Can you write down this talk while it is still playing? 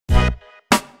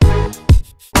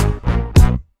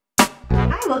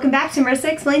welcome back to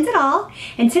Marissa Explains It All,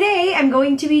 and today I'm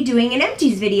going to be doing an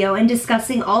empties video and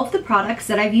discussing all of the products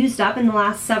that I've used up in the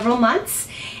last several months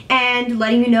and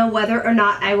letting you know whether or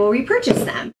not I will repurchase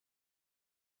them.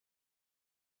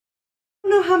 I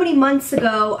don't know how many months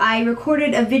ago I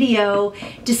recorded a video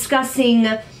discussing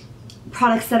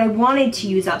products that I wanted to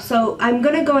use up, so I'm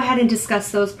gonna go ahead and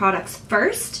discuss those products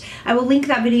first. I will link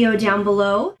that video down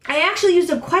below. I actually used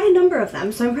up quite a number of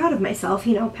them, so I'm proud of myself.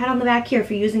 You know, pat on the back here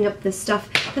for using up the stuff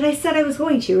that I said I was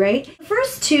going to, right? The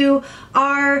first two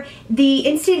are the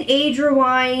Instant Age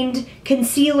Rewind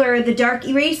Concealer, the Dark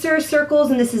Eraser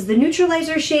Circles, and this is the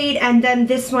Neutralizer shade, and then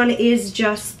this one is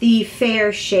just the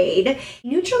Fair shade.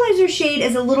 Neutralizer shade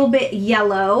is a little bit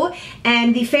yellow,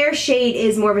 and the Fair shade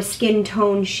is more of a skin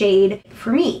tone shade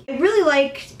for me. I really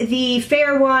liked the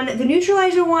Fair one. The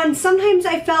Neutralizer one, sometimes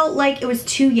I felt like it was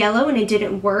too yellow and it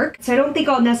didn't work, so I don't think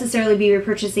I'll necessarily be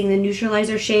repurchasing the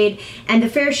Neutralizer shade. And the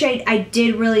Fair shade I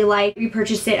did really like,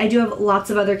 repurchased it. I do have lots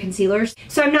of other concealers,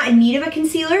 so I'm not in need of a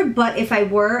concealer, but if I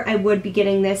were, I would be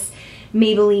getting this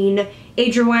Maybelline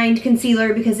Age Rewind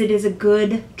concealer because it is a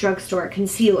good drugstore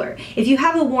concealer. If you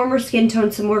have a warmer skin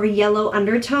tone, so more of a yellow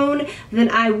undertone, then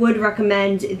I would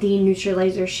recommend the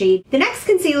Neutralizer shade. The next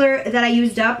concealer that I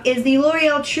used up is the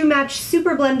L'Oreal True Match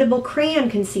Super Blendable Crayon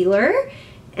Concealer,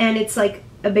 and it's like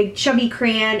a big chubby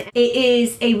crayon. It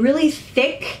is a really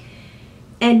thick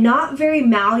and not very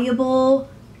malleable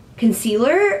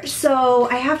concealer, so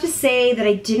I have to say that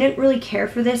I didn't really care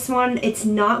for this one. It's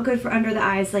not good for under the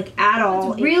eyes, like, at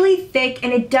all. It's really thick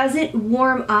and it doesn't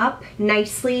warm up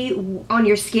nicely on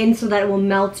your skin so that it will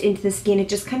melt into the skin. It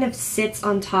just kind of sits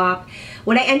on top.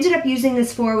 What I ended up using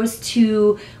this for was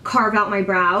to carve out my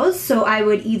brows, so I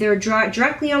would either draw it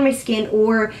directly on my skin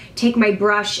or take my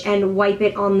brush and wipe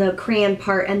it on the crayon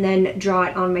part and then draw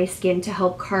it on my skin to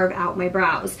help carve out my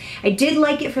brows. I did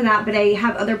like it for that, but I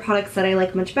have other products that I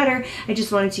like much better. I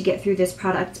just wanted to get through this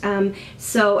product,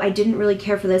 so I didn't really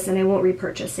care for this and I won't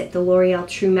repurchase it. The L'Oreal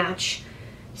True Match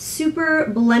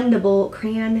Super Blendable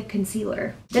Crayon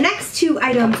Concealer. The next two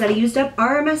items that I used up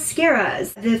are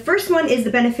mascaras. The first one is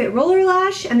the Benefit Roller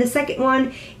Lash, and the second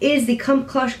one is the Clump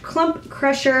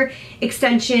Crusher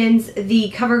Extensions,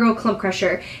 the CoverGirl Clump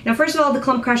Crusher. Now, first of all, the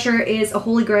Clump Crusher is a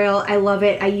holy grail. I love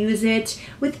it. I use it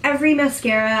with every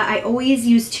mascara. I always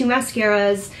use two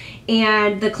mascaras,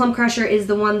 and the Clump Crusher is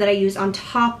the one that I use on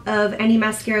top of any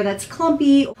mascara that's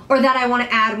clumpy or that I want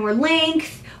to add more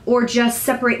length or just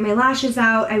separate my lashes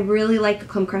out. I really like the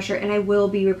Clump Crusher and I will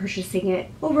be repurchasing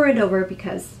it over and over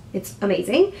because it's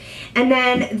amazing. And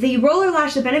then the Roller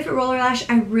Lash, the Benefit Roller Lash,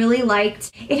 I really liked.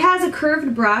 It has a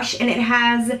curved brush and it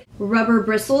has rubber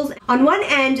bristles. On one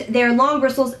end, they're long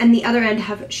bristles and the other end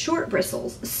have short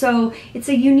bristles. So it's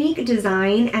a unique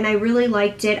design and I really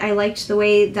liked it. I liked the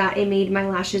way that it made my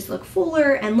lashes look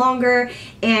fuller and longer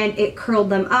and it curled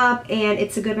them up, and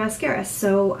it's a good mascara.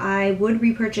 So I would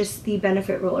repurchase the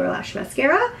Benefit Roller Lash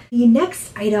Mascara. The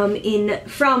next item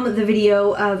from the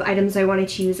video of items I wanted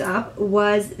to use up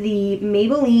was the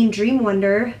Maybelline Dream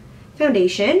Wonder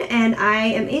foundation, and I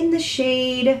am in the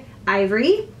shade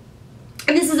Ivory,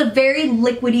 and this is a very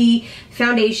liquidy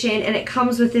foundation, and it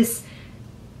comes with this,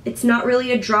 it's not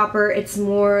really a dropper, it's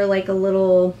more like a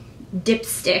little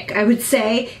dipstick, I would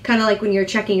say, kind of like when you're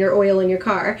checking your oil in your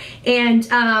car. And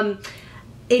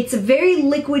it's very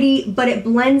liquidy, but it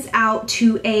blends out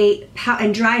to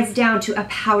and dries down to a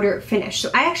powder finish. So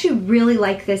I actually really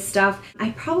like this stuff.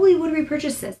 I probably would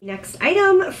repurchase this. Next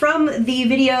item from the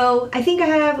video, I think I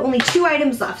have only two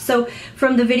items left. So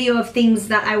from the video of things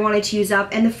that I wanted to use up,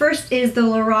 and the first is the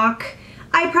Lorac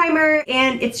eye primer,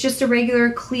 and it's just a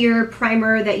regular clear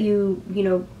primer that you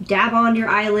know, dab on your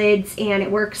eyelids, and it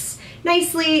works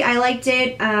nicely. I liked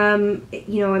it.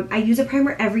 You know, I use a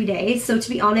primer every day, so to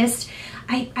be honest,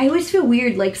 I always feel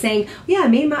weird like saying, yeah, I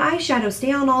made my eyeshadow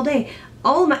stay on all day.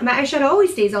 My eyeshadow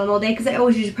always stays on all day because I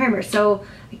always use a primer, so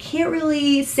I can't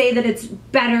really say that it's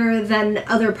better than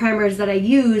other primers that I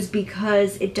use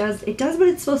because it does what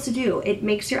it's supposed to do. It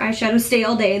makes your eyeshadow stay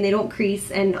all day and they don't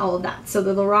crease and all of that. So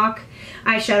the Lorac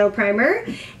eyeshadow primer.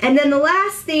 And then the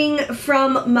last thing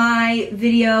from my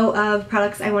video of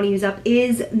products I want to use up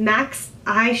is MAC's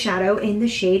eyeshadow in the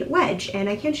shade Wedge, and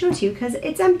I can't show it to you because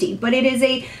it's empty, but it is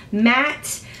a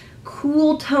matte,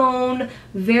 cool tone,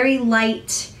 very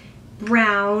light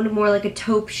brown, more like a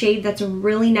taupe shade that's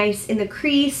really nice in the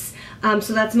crease.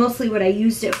 So that's mostly what I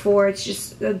used it for. It's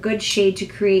just a good shade to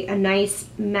create a nice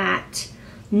matte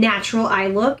natural eye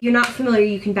look. If you're not familiar,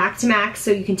 you can back to MAC,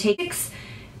 so you can take 6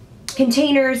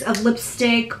 containers of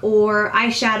lipstick or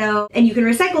eyeshadow and you can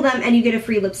recycle them and you get a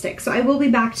free lipstick. So I will be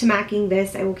back to MACing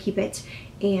this. I will keep it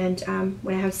And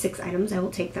when I have 6 items, I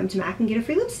will take them to MAC and get a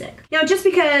free lipstick. Now, just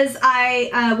because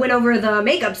I went over the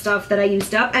makeup stuff that I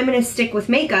used up, I'm gonna stick with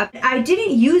makeup. I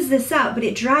didn't use this up, but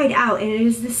it dried out, and it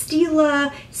is the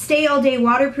Stila Stay All Day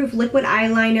Waterproof Liquid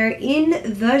Eyeliner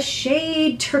in the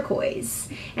shade Turquoise.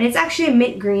 And it's actually a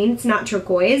mint green, it's not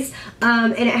turquoise.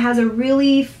 And it has a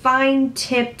really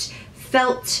fine-tipped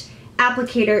felt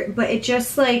applicator, but it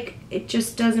just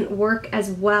doesn't work as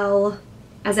well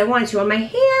as I wanted to. On my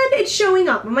hand, it's showing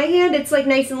up. On my hand, it's like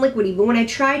nice and liquidy, but when I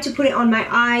try to put it on my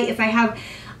eye, if I have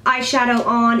eyeshadow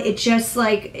on, it just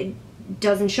like, it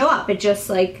doesn't show up. It just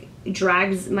like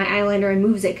drags my eyeliner and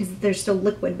moves it because they're still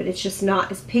liquid, but it's just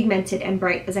not as pigmented and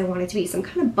bright as I want it to be. So I'm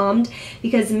kind of bummed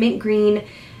because mint green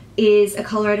is a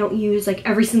color I don't use like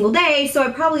every single day, so I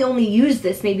probably only used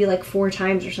this maybe like 4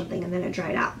 times or something, and then it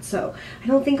dried out. So I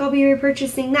don't think I'll be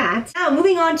repurchasing that. Now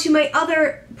moving on to my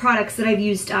other products that I've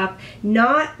used up,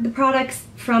 not the products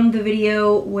from the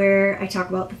video where I talk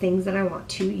about the things that I want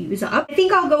to use up. I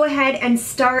think I'll go ahead and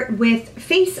start with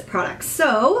face products.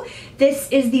 So this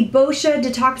is the Boscia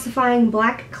Detoxifying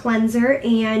Black Cleanser,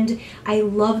 and I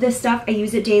love this stuff. I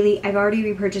use it daily. I've already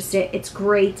repurchased it. It's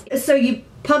great. So you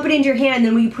pump it into your hand, and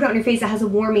then when you put it on your face, it has a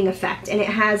warming effect, and it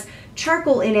has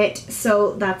charcoal in it,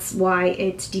 so that's why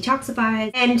it detoxifies.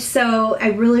 And so I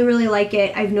really, really like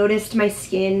it. I've noticed my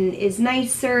skin is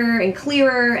nicer and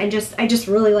clearer, and I just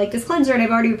really like this cleanser, and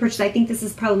I've already repurchased it. I think this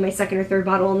is probably my 2nd or 3rd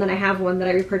bottle, and then I have one that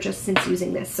I repurchased since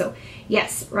using this, so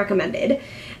yes, recommended.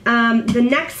 The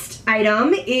next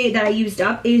item that I used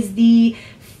up is the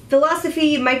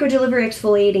Philosophy Micro Delivery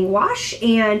Exfoliating Wash,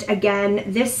 and again,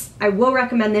 this, I will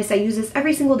recommend this. I use this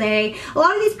every single day. A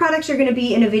lot of these products are going to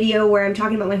be in a video where I'm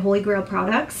talking about my Holy Grail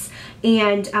products,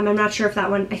 and I'm not sure if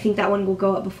that one, I think that one will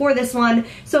go up before this one,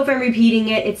 so if I'm repeating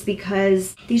it, it's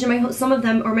because these are some of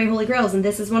them are my Holy Grails, and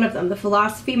this is one of them, the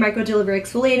Philosophy Micro Delivery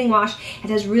Exfoliating Wash. It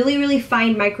has really, really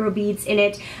fine micro beads in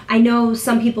it. I know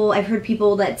some people, I've heard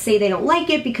people that say they don't like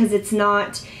it because it's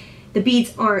not, the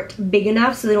beads aren't big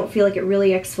enough, so they don't feel like it really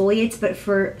exfoliates, but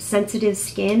for sensitive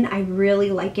skin, I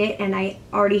really like it, and I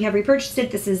already have repurchased it.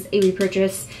 This is a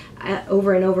repurchase.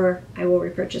 Over and over, I will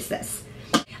repurchase this.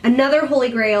 Another Holy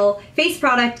Grail face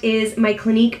product is my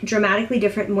Clinique Dramatically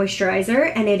Different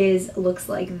Moisturizer, and it looks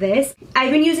like this.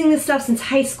 I've been using this stuff since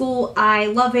high school. I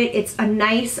love it. It's a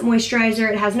nice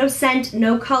moisturizer. It has no scent,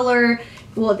 no color.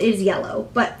 Well, it is yellow,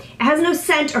 but it has no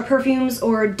scent or perfumes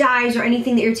or dyes or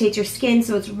anything that irritates your skin,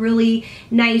 so it's really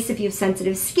nice if you have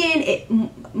sensitive skin. It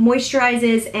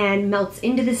moisturizes and melts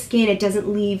into the skin. It doesn't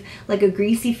leave like a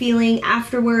greasy feeling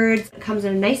afterwards. It comes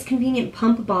in a nice convenient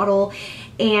pump bottle,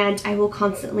 and I will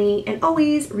constantly and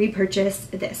always repurchase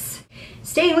this.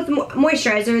 Staying with the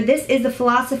moisturizer, this is the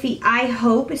Philosophy I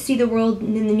Hope See the World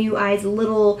in the New Eyes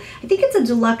little, I think it's a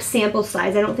deluxe sample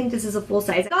size. I don't think this is a full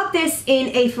size. I got this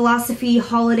in a Philosophy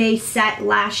holiday set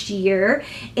last year,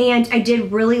 and I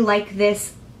did really like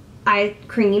this eye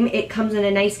cream. It comes in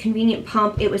a nice convenient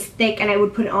pump. It was thick, and I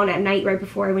would put it on at night right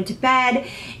before I went to bed,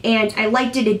 and I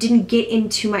liked it. It didn't get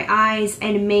into my eyes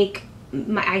and make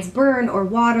my eyes burn or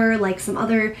water like some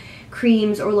other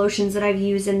creams or lotions that I've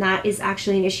used, and that is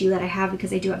actually an issue that I have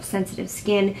because I do have sensitive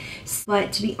skin.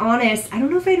 But to be honest, I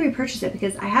don't know if I'd repurchase it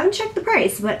because I haven't checked the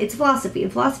price, but it's Philosophy,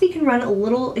 and Philosophy can run a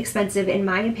little expensive in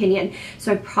my opinion,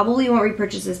 so I probably won't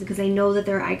repurchase this because I know that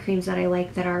there are eye creams that I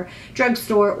like that are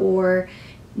drugstore or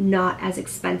not as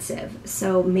expensive.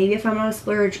 So maybe if I'm on a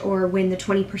splurge or when the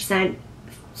 20%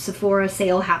 Sephora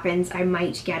sale happens, I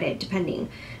might get it depending.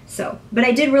 So, but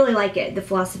I did really like it, the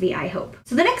Philosophy I Hope.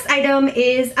 So the next item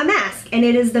is a mask, and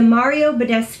it is the Mario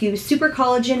Badescu Super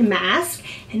Collagen Mask,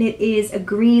 and it is a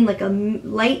green, like a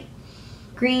light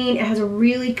green. It has a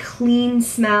really clean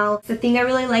smell. The thing I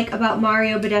really like about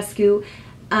Mario Badescu,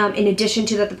 in addition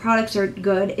to that the products are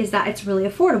good, is that it's really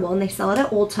affordable, and they sell it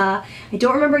at Ulta. I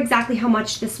don't remember exactly how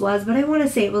much this was, but I want to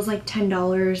say it was like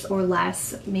 $10 or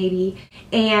less maybe,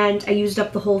 and I used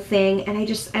up the whole thing, and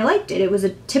I liked it. It was a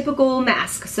typical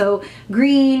mask, so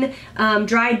green,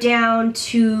 dried down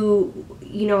to,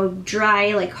 you know,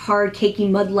 dry, like hard, cakey,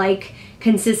 mud-like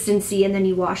consistency, and then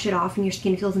you wash it off and your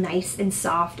skin feels nice and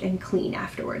soft and clean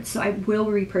afterwards. So I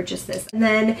will repurchase this. And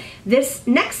then this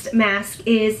next mask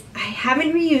is, I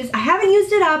haven't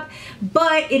used it up,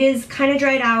 but it is kind of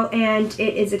dried out and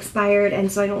it is expired,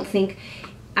 and so I don't think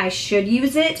I should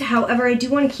use it. However, I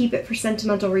do want to keep it for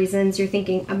sentimental reasons. You're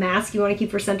thinking, a mask you want to keep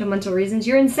for sentimental reasons?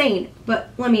 You're insane, but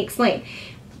let me explain.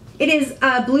 It is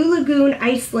a Blue Lagoon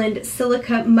Iceland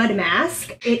Silica Mud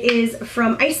Mask. It is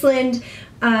from Iceland.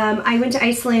 I went to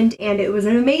Iceland and it was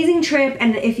an amazing trip,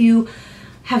 and if you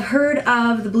have heard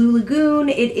of the Blue Lagoon,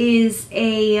 it is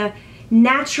a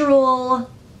natural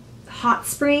hot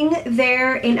spring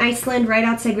there in Iceland, right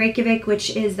outside Reykjavik,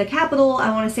 which is the capital.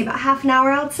 I want to say about half an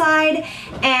hour outside,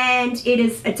 and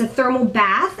it's a thermal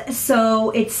bath, so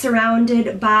it's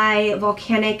surrounded by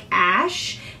volcanic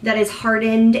ash that is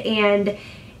hardened and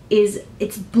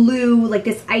it's blue, like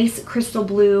this ice crystal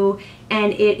blue,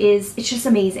 and it's just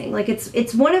amazing. Like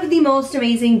it's one of the most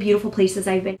amazing, beautiful places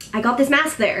I've been. I got this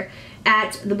mask there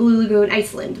at the Blue Lagoon,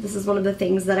 Iceland. This is one of the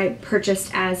things that I purchased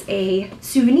as a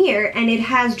souvenir, and it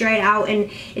has dried out,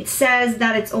 and it says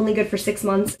that it's only good for 6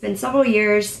 months. It's been several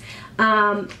years,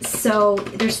 so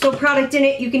there's still product in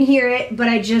it, you can hear it, but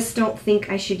I just don't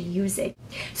think I should use it.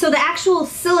 So the actual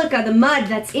silica, the mud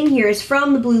that's in here, is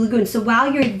from the Blue Lagoon. So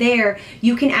while you're there,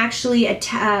 you can actually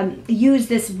use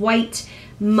this white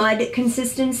mud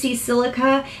consistency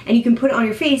silica, and you can put it on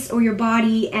your face or your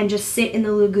body and just sit in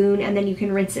the lagoon, and then you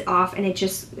can rinse it off and it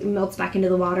just melts back into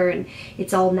the water, and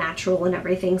it's all natural and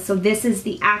everything. So this is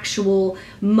the actual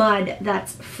mud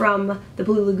that's from the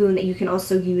Blue Lagoon that you can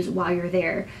also use while you're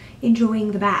there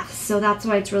enjoying the bath. So that's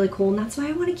why it's really cool, and that's why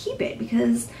I want to keep it,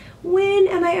 because when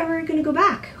am I ever going to go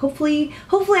back? Hopefully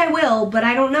I will, but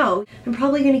I don't know. I'm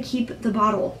probably going to keep the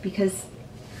bottle because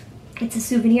it's a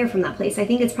souvenir from that place. I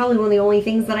think it's probably one of the only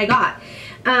things that I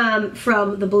got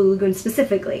from the Blue Lagoon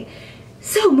specifically.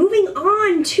 So moving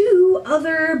on to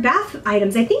other bath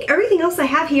items. I think everything else I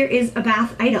have here is a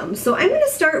bath item. So I'm going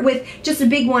to start with just a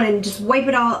big one and just wipe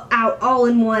it all out all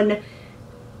in one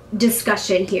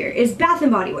discussion here, is Bath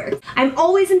 & Body Works. I'm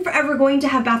always and forever going to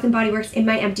have Bath & Body Works in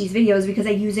my Empties videos because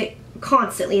I use it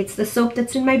constantly. It's the soap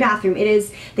that's in my bathroom. It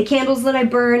is the candles that I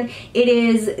burn. It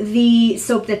is the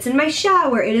soap that's in my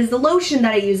shower. It is the lotion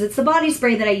that I use. It's the body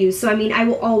spray that I use. So I mean, I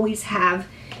will always have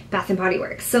Bath & Body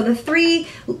Works. So the 3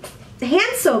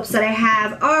 hand soaps that I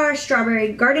have are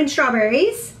Garden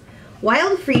Strawberries,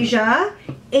 Wild Freesia,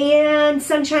 and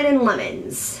Sunshine and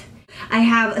Lemons. I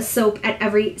have a soap at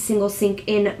every single sink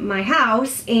in my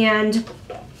house, and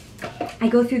I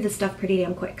go through this stuff pretty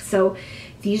damn quick. So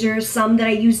these are some that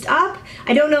I used up.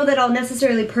 I don't know that I'll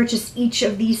necessarily purchase each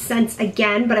of these scents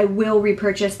again, but I will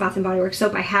repurchase Bath & Body Works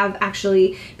soap. I have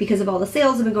actually, because of all the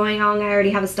sales that have been going on, I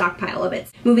already have a stockpile of it.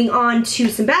 Moving on to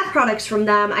some bath products from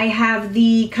them, I have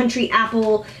the Country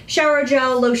Apple shower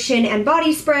gel, lotion, and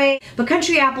body spray. But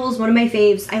Country Apple is one of my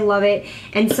faves. I love it.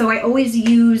 And so I always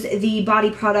use the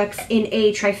body products in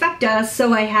a trifecta.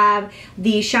 So I have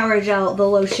the shower gel, the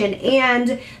lotion,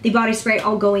 and the body spray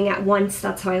all going at once.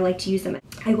 That's how I like to use them.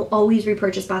 I will always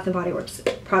repurchase Bath & Body Works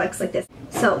products like this.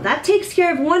 So that takes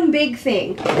care of one big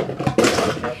thing.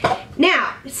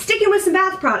 Now, sticking with some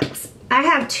bath products. I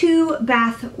have 2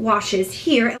 bath washes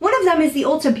here. One of them is the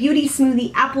Ulta Beauty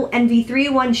Smoothie Apple Envy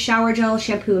 3-in-1 Shower Gel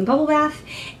Shampoo and Bubble Bath.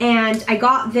 And I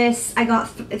got this,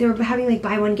 they were having like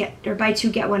buy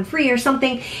 2 get 1 free or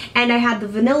something. And I had the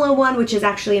vanilla one, which is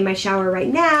actually in my shower right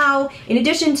now, in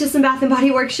addition to some Bath &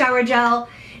 Body Works shower gel.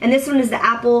 And this one is the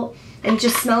apple, and it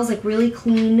just smells like really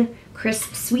clean,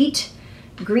 crisp, sweet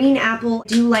green apple. I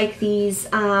do like these.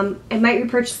 I might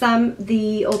repurchase them,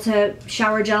 the Ulta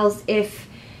shower gels, if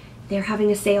they're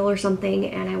having a sale or something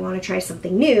and I want to try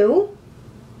something new.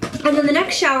 And then the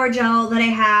next shower gel that I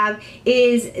have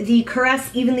is the Caress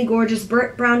Evenly Gorgeous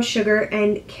Burnt Brown Sugar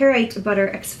and Carrot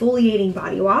Butter Exfoliating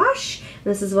Body Wash.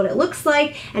 This is what it looks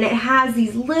like, and it has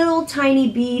these little tiny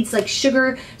beads like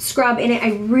sugar scrub in it.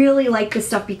 I really like this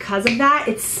stuff because of that.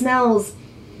 It smells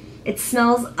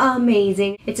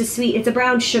amazing. It's a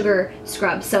brown sugar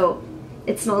scrub, so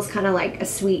it smells kind of like a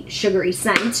sweet sugary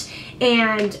scent,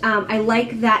 and I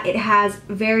like that it has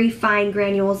very fine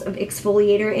granules of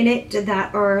exfoliator in it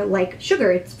that are like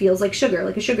sugar. It feels like sugar,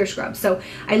 like a sugar scrub. So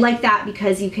I like that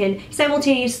because you can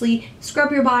simultaneously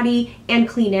scrub your body and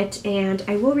clean it, and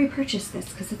I will repurchase this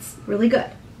because it's really good.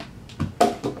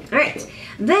 Alright,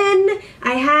 then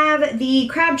I have the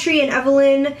Crabtree and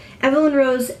Evelyn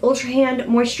Rose Ultra Hand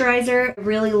Moisturizer. I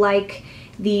really like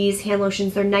these hand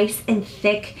lotions. They're nice and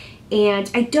thick,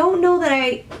 and I don't know that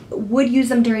I would use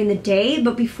them during the day,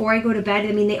 but before I go to bed,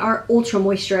 I mean, they are ultra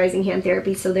moisturizing hand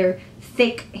therapy, so they're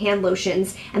thick hand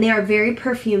lotions, and they are very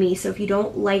perfumey, so if you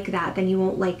don't like that, then you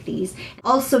won't like these.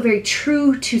 Also very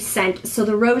true to scent, so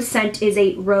the rose scent is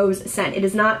a rose scent.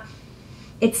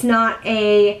 It's not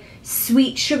a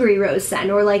sweet sugary rose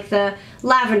scent, or like the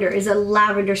lavender is a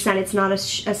lavender scent. It's not a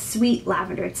sweet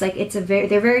lavender. It's like they're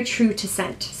very true to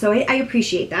scent, so I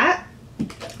appreciate that.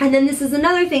 And then this is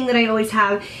another thing that I always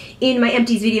have in my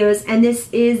Empties videos, and this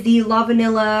is the La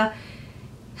Vanilla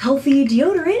Healthy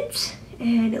Deodorant,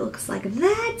 and it looks like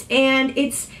that. And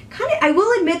it's kind of, I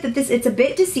will admit that it's a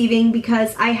bit deceiving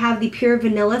because I have the pure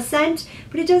vanilla scent,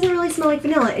 but it doesn't really smell like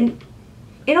vanilla. And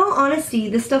in all honesty,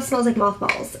 this stuff smells like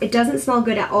mothballs. It doesn't smell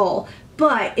good at all,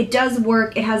 but it does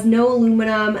work. It has no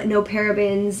aluminum, no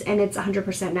parabens, and it's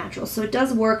 100% natural. So it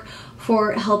does work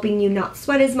for helping you not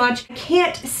sweat as much. I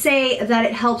can't say that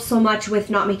it helps so much with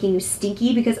not making you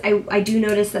stinky, because I do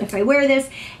notice that if I wear this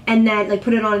and then like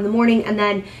put it on in the morning and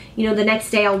then, you know, the next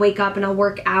day I'll wake up and I'll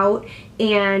work out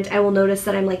and I will notice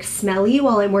that I'm like smelly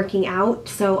while I'm working out.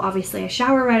 So obviously I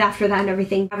shower right after that and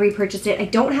everything. I repurchased it. I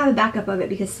don't have a backup of it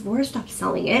because Sephora stopped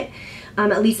selling it.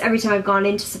 At least every time I've gone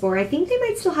into Sephora. I think they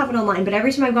might still have it online, but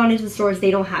every time I've gone into the stores, they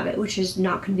don't have it, which is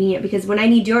not convenient because when I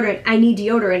need deodorant, I need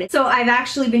deodorant. So I've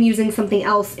actually been using something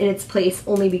else in its place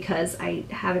only because I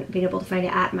haven't been able to find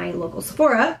it at my local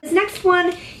Sephora. This next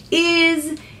one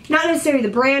is not necessarily the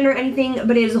brand or anything,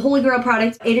 but it is a Holy Grail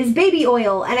product. It is baby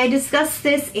oil, and I discussed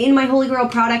this in my Holy Grail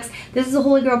products. This is a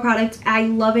Holy Grail product. I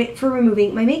love it for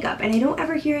removing my makeup, and I don't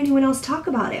ever hear anyone else talk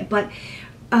about it, but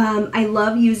I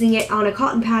love using it on a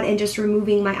cotton pad and just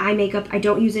removing my eye makeup. I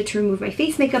don't use it to remove my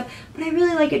face makeup, but I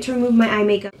really like it to remove my eye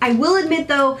makeup. I will admit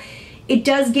though, it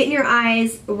does get in your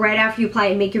eyes right after you apply it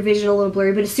and make your vision a little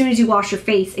blurry, but as soon as you wash your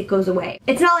face, it goes away.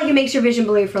 It's not like it makes your vision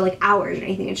blurry for like hours or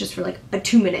anything. It's just for like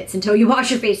 2 minutes until you wash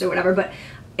your face or whatever,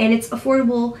 and it's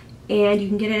affordable and you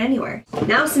can get it anywhere.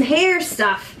 Now some hair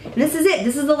stuff. And this is it.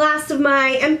 This is the last of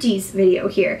my Empties video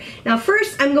here. Now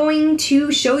first I'm going to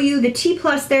show you the T+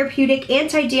 Therapeutic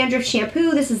Anti-Dandruff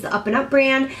Shampoo. This is the Up and Up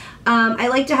brand. I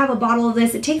like to have a bottle of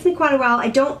this. It takes me quite a while. I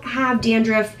don't have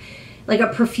dandruff, like a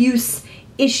profuse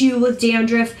issue with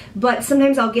dandruff, but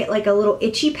sometimes I'll get like a little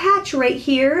itchy patch right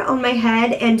here on my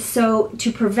head, and so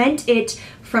to prevent it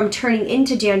from turning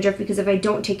into dandruff, because if I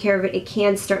don't take care of it, it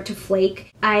can start to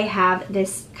flake, I have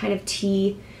this kind of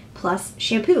T+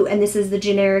 shampoo, and this is the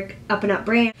generic Up and Up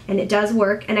brand, and it does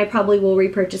work, and I probably will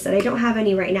repurchase it. I don't have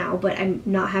any right now, but I'm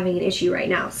not having an issue right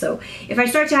now, so if I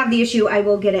start to have the issue, I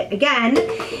will get it again.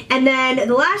 And then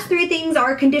the last 3 things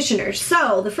are conditioners.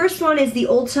 So the first one is the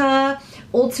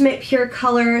Ultimate Pure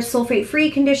Color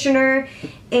Sulfate-Free Conditioner,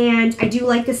 and I do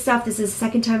like this stuff. This is the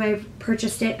second time I've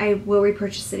purchased it. I will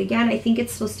repurchase it again. I think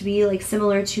it's supposed to be like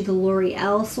similar to the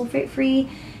L'Oreal Sulfate-Free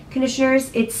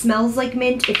conditioners. It smells like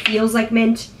mint. It feels like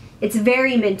mint. It's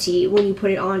very minty when you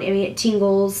put it on. I mean, it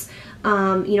tingles. You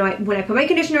know, when I put my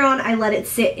conditioner on, I let it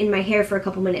sit in my hair for a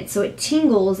couple minutes, so it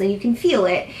tingles and you can feel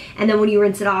it. And then when you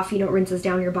rinse it off, you know, it rinses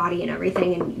down your body and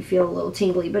everything, and you feel a little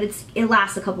tingly. But it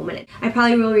lasts a couple minutes. I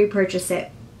probably will repurchase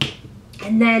it.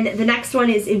 And then the next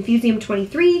one is Infusium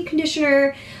 23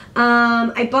 conditioner.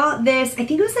 I bought this, I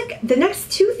think it was like the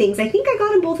next 2 things. I think I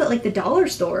got them both at like the dollar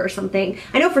store or something.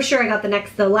 I know for sure I got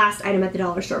the last item at the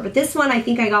dollar store, but this one I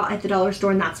think I got at the dollar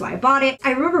store, and that's why I bought it.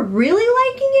 I remember really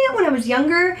liking it when I was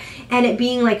younger and it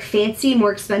being like fancy,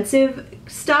 more expensive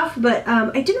stuff, but I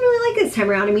didn't really like it this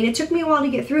time around. I mean, it took me a while to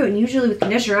get through, and usually with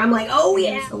conditioner, I'm like, oh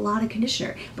yeah, it's a lot of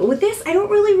conditioner. But with this, I don't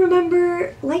really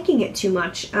remember liking it too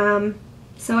much.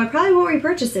 So I probably won't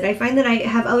repurchase it. I find that I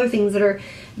have other things that are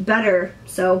better,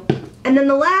 so. And then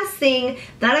the last thing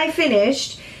that I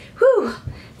finished, whew,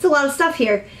 it's a lot of stuff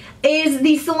here, is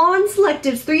the Salon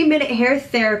Selectives 3-Minute Hair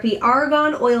Therapy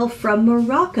Argan Oil from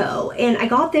Morocco. And I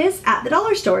got this at the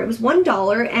dollar store. It was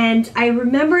 $1, and I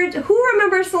remembered, who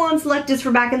remembers Salon Selectives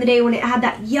from back in the day when it had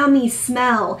that yummy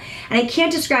smell? And I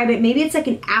can't describe it. Maybe it's like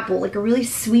an apple, like a really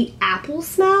sweet apple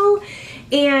smell.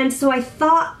 And so I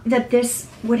thought that this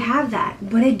would have that,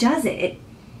 but it doesn't.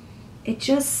 It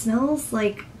just smells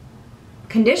like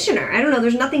conditioner. I don't know,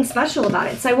 there's nothing special about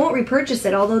it, so I won't repurchase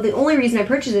it, although the only reason I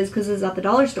purchased it is because it was at the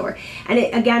dollar store. And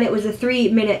again, it was a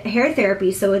 3-minute hair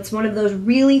therapy, so it's one of those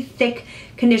really thick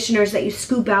conditioners that you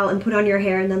scoop out and put on your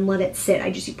hair and then let it sit.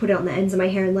 I just put it on the ends of my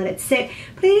hair and let it sit,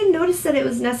 but I didn't notice that it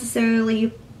was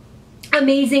necessarily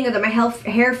amazing or that my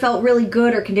hair felt really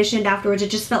good or conditioned afterwards. It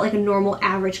just felt like a normal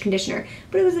average conditioner,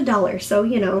 but it was $1, so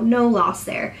you know, no loss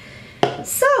there.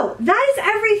 So that is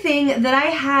everything that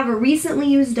I have recently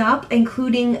used up,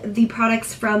 including the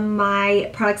products from my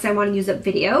products I want to use up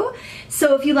video.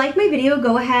 So if you like my video,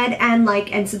 go ahead and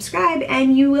like and subscribe,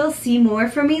 and you will see more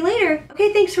from me later.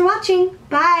 Okay, thanks for watching.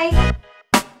 Bye!